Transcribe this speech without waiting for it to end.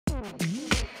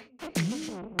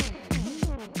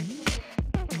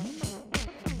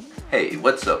Hey,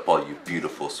 what's up all you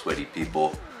beautiful sweaty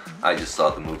people? I just saw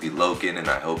the movie Logan and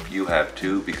I hope you have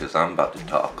too, because I'm about to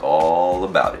talk all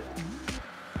about it.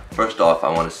 First off, I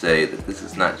want to say that this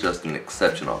is not just an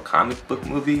exceptional comic book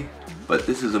movie, but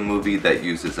this is a movie that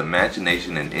uses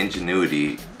imagination and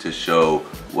ingenuity to show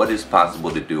what is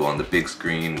possible to do on the big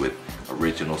screen with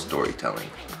original storytelling.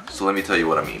 So let me tell you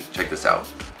what I mean. Check this out.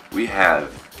 We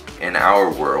have, in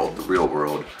our world, the real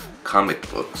world, comic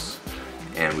books,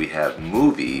 and we have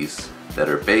movies that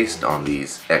are based on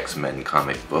these X-Men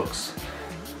comic books,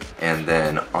 and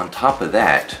then on top of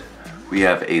that we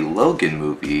have a Logan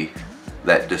movie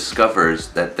that discovers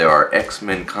that there are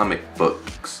X-Men comic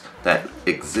books that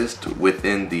exist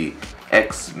within the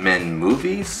X-Men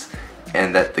movies,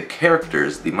 and that the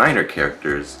characters, the minor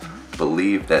characters,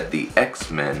 believe that the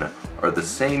X-Men are the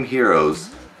same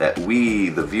heroes that we,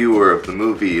 the viewer of the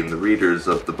movie and the readers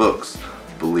of the books,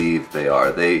 believe they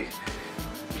are. They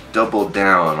double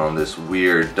down on this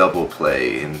weird double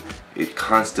play, and it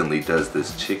constantly does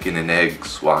this chicken and egg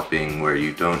swapping where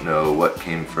you don't know what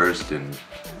came first and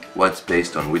what's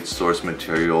based on which source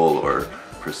material or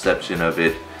perception of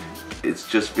it. It's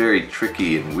just very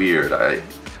tricky and weird. I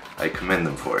commend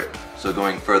them for it. So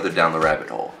going further down the rabbit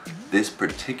hole, this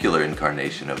particular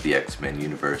incarnation of the X-Men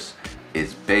universe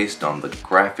is based on the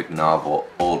graphic novel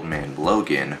Old Man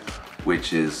Logan,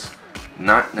 which is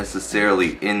not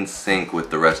necessarily in sync with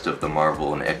the rest of the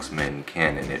Marvel and X-Men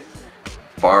canon. It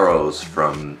borrows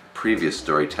from previous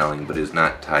storytelling but is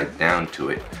not tied down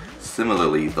to it.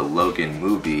 Similarly, the Logan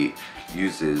movie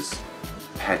uses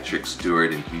Patrick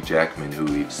Stewart and Hugh Jackman, who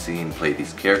we've seen play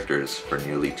these characters for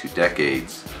nearly 2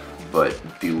 decades, but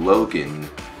the Logan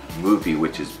movie,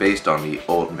 which is based on the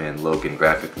Old Man Logan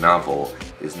graphic novel,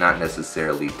 is not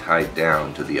necessarily tied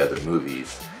down to the other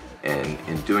movies. And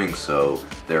in doing so,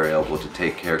 they're able to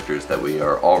take characters that we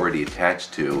are already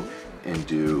attached to and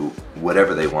do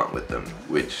whatever they want with them,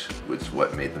 which was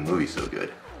what made the movie so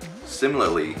good.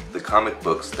 Similarly, the comic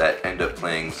books that end up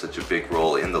playing such a big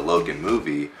role in the Logan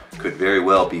movie could very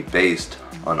well be based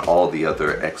on all the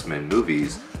other X-Men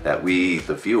movies that we,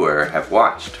 the viewer, have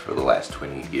watched for the last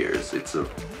 20 years. It's a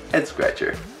head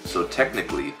scratcher. So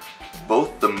technically,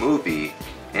 both the movie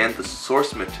and the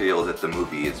source material that the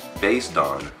movie is based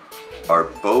on are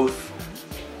both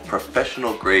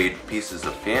professional grade pieces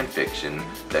of fan fiction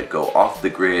that go off the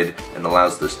grid and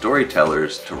allows the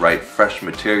storytellers to write fresh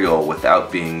material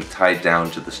without being tied down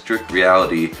to the strict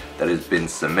reality that has been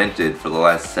cemented for the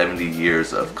last 70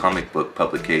 years of comic book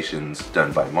publications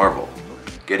done by Marvel.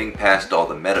 Getting past all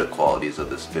the meta qualities of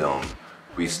this film,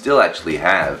 we still actually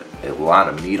have a lot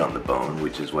of meat on the bone,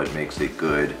 which is what makes it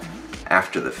good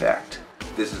after the fact.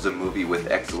 This is a movie with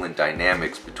excellent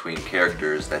dynamics between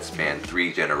characters that span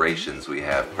 3 generations. We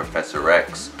have Professor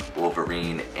X,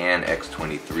 Wolverine, and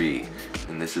X-23.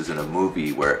 And this isn't a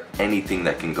movie where anything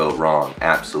that can go wrong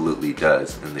absolutely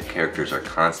does, and the characters are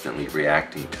constantly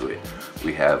reacting to it.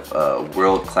 We have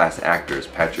world-class actors,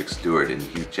 Patrick Stewart and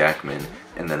Hugh Jackman,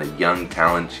 and then a young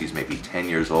talent, she's maybe 10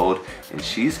 years old, and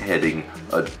she's hitting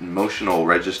emotional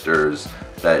registers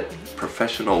that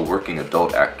professional working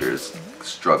adult actors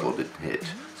struggle to hit.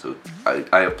 So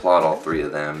I applaud all 3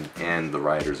 of them, and the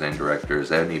writers and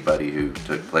directors, anybody who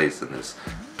took place in this.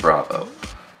 Bravo.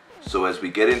 So as we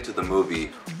get into the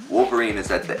movie, Wolverine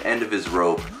is at the end of his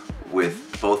rope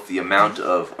with both the amount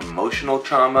of emotional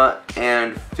trauma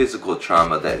and physical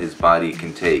trauma that his body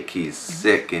can take. He's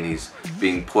sick and he's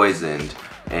being poisoned,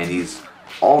 and he's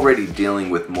already dealing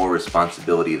with more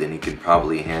responsibility than he can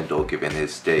probably handle given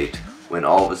his state, when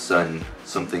all of a sudden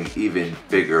something even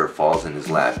bigger falls in his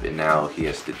lap and now he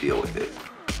has to deal with it.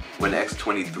 When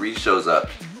X-23 shows up,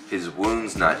 his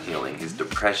wounds not healing, his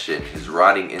depression, his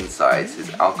rotting insides,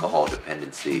 his alcohol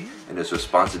dependency, and his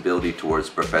responsibility towards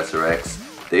Professor X,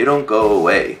 they don't go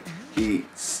away. He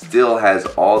still has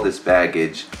all this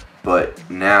baggage, but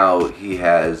now he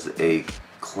has a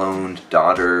cloned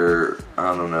daughter,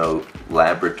 I don't know,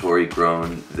 laboratory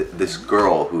grown, this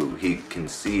girl who he can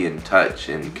see and touch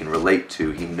and can relate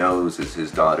to, he knows is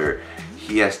his daughter.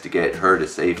 He has to get her to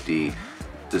safety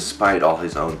despite all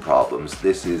his own problems.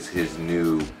 This is his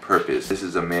new purpose. This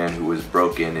is a man who was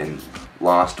broken and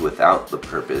lost without the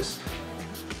purpose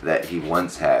that he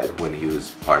once had when he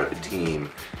was part of a team,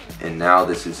 and now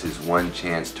this is his one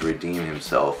chance to redeem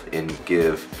himself and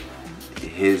give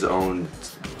his own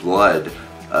blood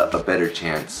a better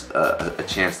chance, a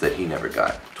chance that he never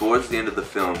got. Towards the end of the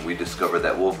film, we discover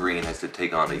that Wolverine has to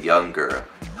take on a younger,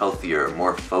 healthier,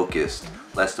 more focused,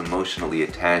 less emotionally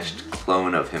attached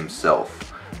clone of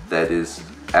himself that is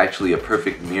actually a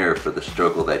perfect mirror for the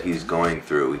struggle that he's going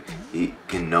through. He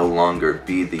can no longer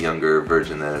be the younger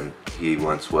version that he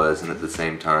once was, and at the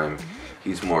same time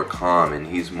he's more calm and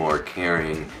he's more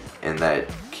caring, and that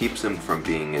keeps him from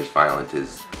being as violent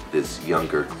as this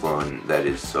younger clone that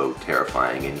is so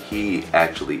terrifying. And he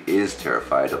actually is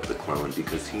terrified of the clone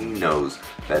because he knows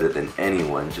better than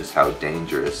anyone just how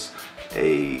dangerous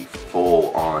a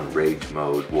full-on rage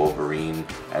mode Wolverine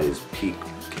at his peak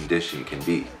condition can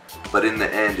be. But in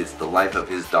the end, it's the life of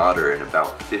his daughter and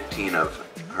about 15 of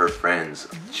her friends'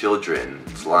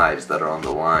 children's lives that are on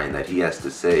the line that he has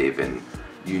to save, and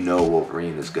you know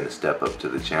Wolverine is going to step up to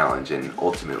the challenge, and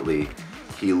ultimately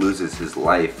he loses his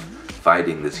life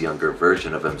fighting this younger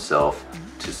version of himself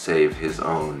to save his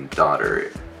own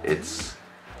daughter. It's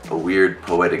a weird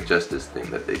poetic justice thing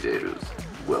that they did. It was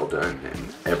well done,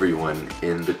 and everyone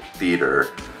in the theater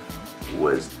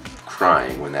was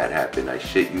crying when that happened. I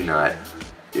shit you not.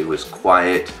 It was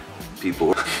quiet.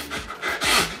 People,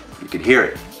 you could hear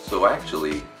it. So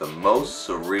actually, the most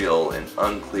surreal and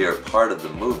unclear part of the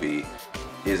movie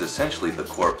is essentially the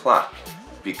core plot,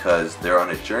 because they're on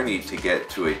a journey to get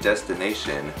to a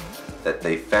destination that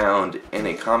they found in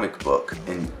a comic book,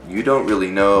 and you don't really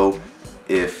know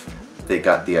if they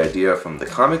got the idea from the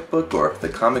comic book or if the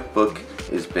comic book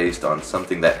is based on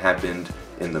something that happened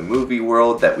in the movie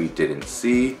world that we didn't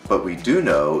see. But we do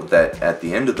know that at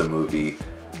the end of the movie,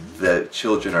 the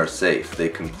children are safe. They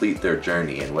complete their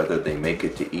journey, and whether they make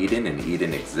it to Eden and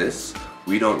Eden exists,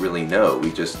 we don't really know.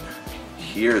 We just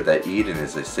hear that Eden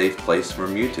is a safe place for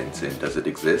mutants, and does it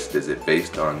exist? Is it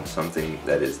based on something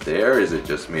that is there? Is it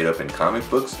just made up in comic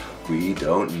books? We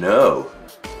don't know.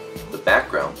 The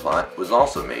background plot was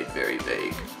also made very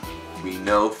vague. We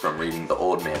know from reading the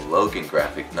old Man Logan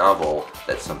graphic novel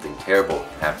that something terrible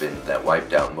happened that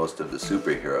wiped out most of the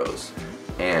superheroes.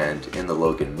 And in the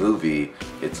Logan movie,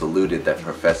 it's alluded that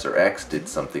Professor X did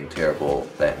something terrible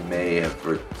that may have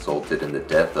resulted in the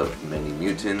death of many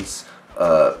mutants.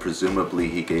 Presumably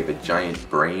he gave a giant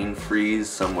brain freeze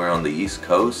somewhere on the East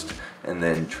Coast, and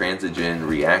then Transigen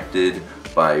reacted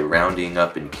by rounding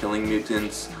up and killing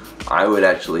mutants. I would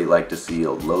actually like to see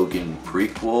a Logan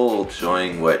prequel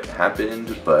showing what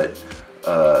happened, but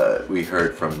we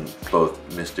heard from both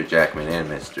Mr. Jackman and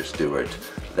Mr. Stewart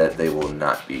that they will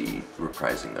not be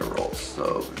reprising their roles,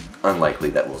 so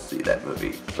unlikely that we'll see that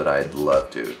movie, but I'd love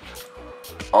to.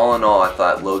 All in all, I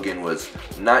thought Logan was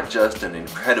not just an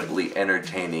incredibly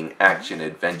entertaining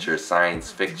action-adventure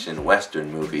science fiction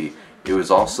western movie, it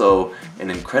was also an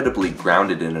incredibly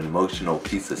grounded and emotional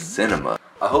piece of cinema.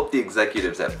 I hope the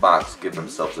executives at Fox give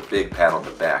themselves a big pat on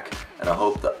the back, and I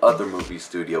hope the other movie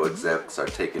studio execs are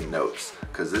taking notes,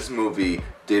 because this movie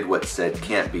did what said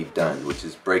can't be done, which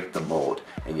is break the mold,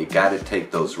 and you gotta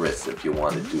take those risks if you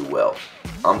want to do well.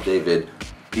 I'm David.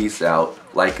 Peace out.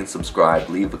 Like and subscribe.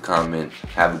 Leave a comment.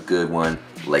 Have a good one.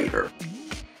 Later.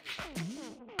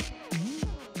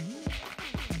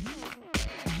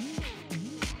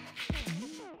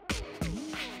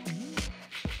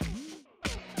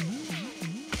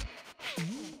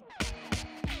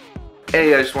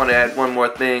 Hey, I just want to add one more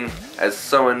thing. As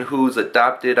someone who's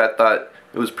adopted, I thought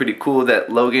it was pretty cool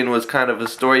that Logan was kind of a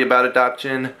story about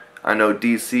adoption. I know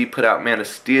DC put out Man of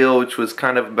Steel, which was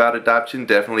kind of about adoption,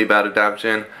 definitely about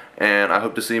adoption, and I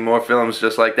hope to see more films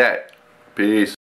just like that. Peace.